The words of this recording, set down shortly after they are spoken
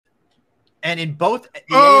And in both the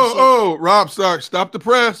AFC Rob, sorry. Stop the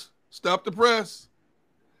press. Stop the press.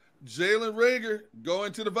 Jalen Reagor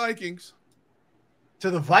going to the Vikings. To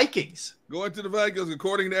the Vikings? Going to the Vikings,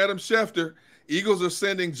 according to Adam Schefter. Eagles are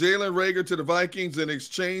sending Jalen Reagor to the Vikings in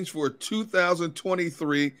exchange for a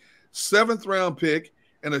 2023 7th-round pick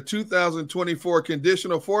and a 2024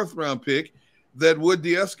 conditional 4th-round pick that would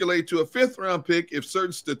de-escalate to a 5th-round pick if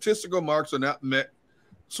certain statistical marks are not met,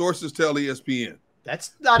 sources tell ESPN.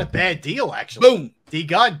 That's not a bad deal, actually. Boom. D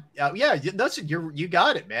Gunn. Yeah, listen, you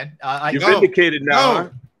got it, man. You're vindicated now. Huh?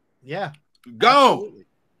 Yeah. Go. Absolutely.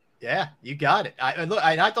 Yeah, you got it.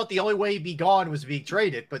 I thought the only way he'd be gone was being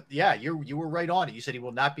traded, but yeah, you were right on it. You said he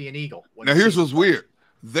will not be an Eagle. Now here's what's weird.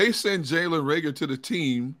 They send Jalen Reagor to the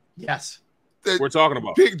team. Yes. We're talking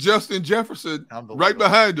about. Pick Justin Jefferson right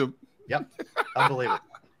behind him. Yep. Unbelievable.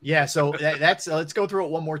 Yeah, so that's let's go through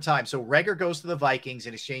it one more time. So Reagor goes to the Vikings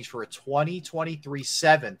in exchange for a 2023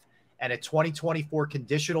 7th and a 2024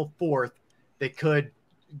 conditional 4th that could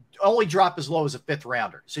only drop as low as a 5th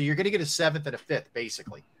rounder. So you're going to get a 7th and a 5th,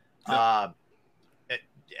 basically. Yep.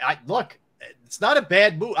 Look, it's not a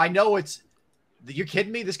bad move. I know you're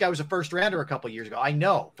kidding me. This guy was a 1st rounder a couple of years ago. I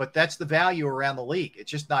know, but that's the value around the league. It's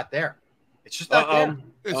just not there. It's just not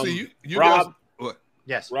there. So you Rob, guys, what?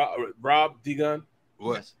 Yes. Rob D Gunn.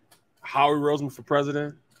 What? Yes. Howie Roseman for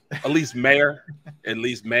president? At least mayor. At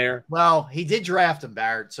least mayor. Well, he did draft him,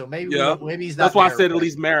 Barrett. So maybe he's not. That's why I said at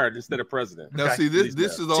least mayor instead of president. Now, see,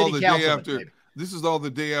 this is all City the day after. Maybe. This is all the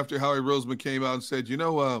day after Howie Roseman came out and said,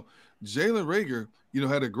 Jalen Reagor,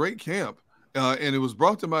 had a great camp, and it was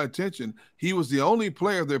brought to my attention. He was the only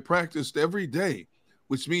player that practiced every day,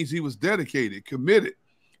 which means he was dedicated, committed,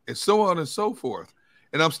 and so on and so forth.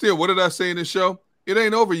 And I'm still, what did I say in the show? It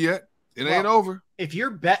ain't over yet. It ain't over. If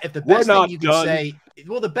the best thing you could say,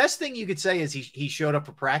 the best thing you could say is he showed up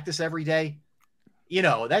for practice every day.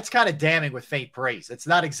 That's kind of damning with faint praise. It's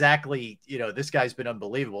not exactly, this guy's been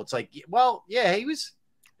unbelievable. It's like, well, yeah, he was.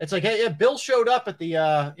 It's like, hey, Bill showed up at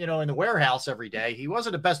the, in the warehouse every day. He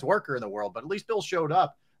wasn't the best worker in the world, but at least Bill showed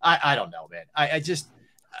up. I don't know, man. I just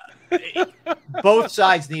both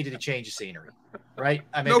sides needed to change the scenery, right?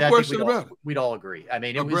 I mean, no question about it. We'd all agree. I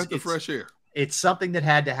mean, a breath of fresh air. It's something that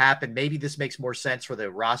had to happen. Maybe this makes more sense for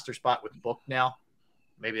the roster spot with Book now.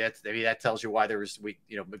 Maybe that tells you why the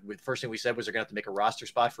first thing we said was they're going to have to make a roster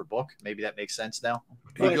spot for Book. Maybe that makes sense now.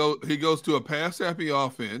 He goes to a pass happy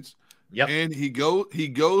offense. Yep. And he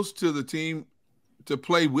goes to the team to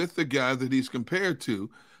play with the guy that he's compared to,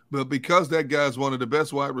 but because that guy's one of the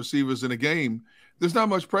best wide receivers in the game, there's not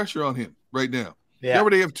much pressure on him right now. Yeah. They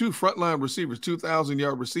already have 2 frontline receivers,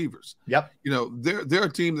 2,000-yard receivers. Yep. They're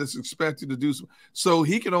a team that's expected to do so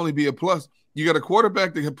he can only be a plus. You got a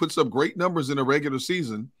quarterback that puts up great numbers in a regular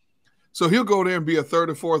season, so he'll go there and be a 3rd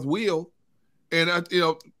or 4th wheel, and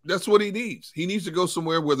that's what he needs. He needs to go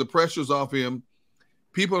somewhere where the pressure's off him.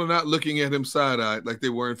 People are not looking at him side-eyed like they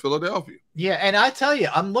were in Philadelphia. Yeah, and I tell you,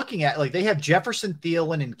 I'm looking at, they have Jefferson,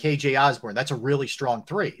 Thielen, and KJ Osborne. That's a really strong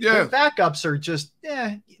 3. Yeah. Their backups are just,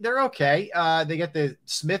 they're okay. They get the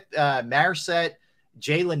Smith, Marset,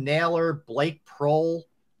 Jalen Naylor, Blake Prohl.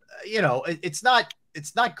 It's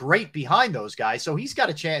not great behind those guys. So he's got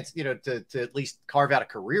a chance, to at least carve out a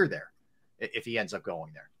career there if he ends up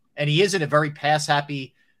going there. And he is in a very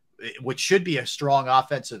pass-happy, which should be a strong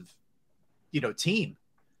offensive, team.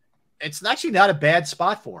 It's actually not a bad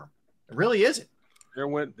spot for him. It really isn't. There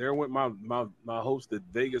went my host that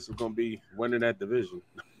Vegas was going to be winning that division.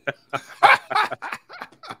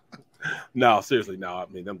 No, seriously, no. I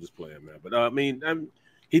mean, I'm just playing, man. But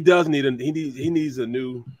he does need he needs a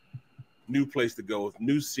new place to go,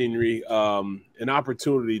 new scenery, an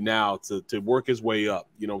opportunity now to work his way up.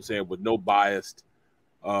 You know what I'm saying, with no biased,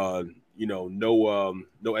 no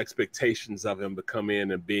expectations of him to come in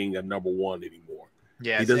and being a number 1 anymore.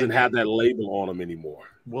 Yeah, he doesn't have that label on him anymore.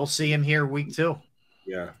 We'll see him here week 2.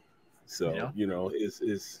 Yeah. So,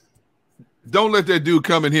 it's don't let that dude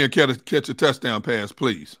come in here and catch a touchdown pass,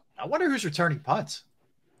 please. I wonder who's returning punts.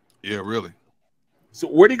 Yeah, really. So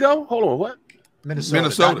where'd he go? Hold on, what? Minnesota.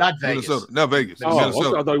 Not Vegas. Minnesota. Not Vegas.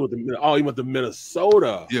 Minnesota. I thought he went to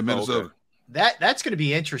Minnesota. Yeah, Minnesota. Okay. That's going to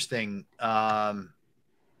be interesting. I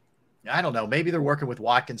don't know. Maybe they're working with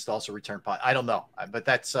Watkins to also return punt. I don't know. But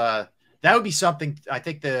that's that would be something. I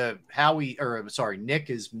think Nick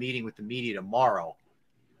is meeting with the media tomorrow.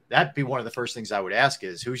 That'd be one of the first things I would ask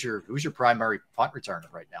is who's your primary punt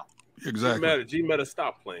returner right now? Exactly. G-Meta,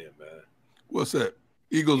 stop playing, man. What's that?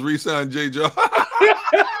 Eagles re-signed J-Jaw.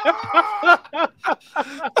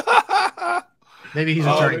 Maybe he's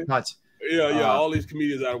returning punts. Yeah. All these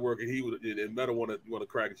comedians out of work, and Meta want to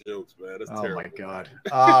crack jokes, man. That's terrible. Oh my God.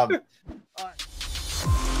 All right.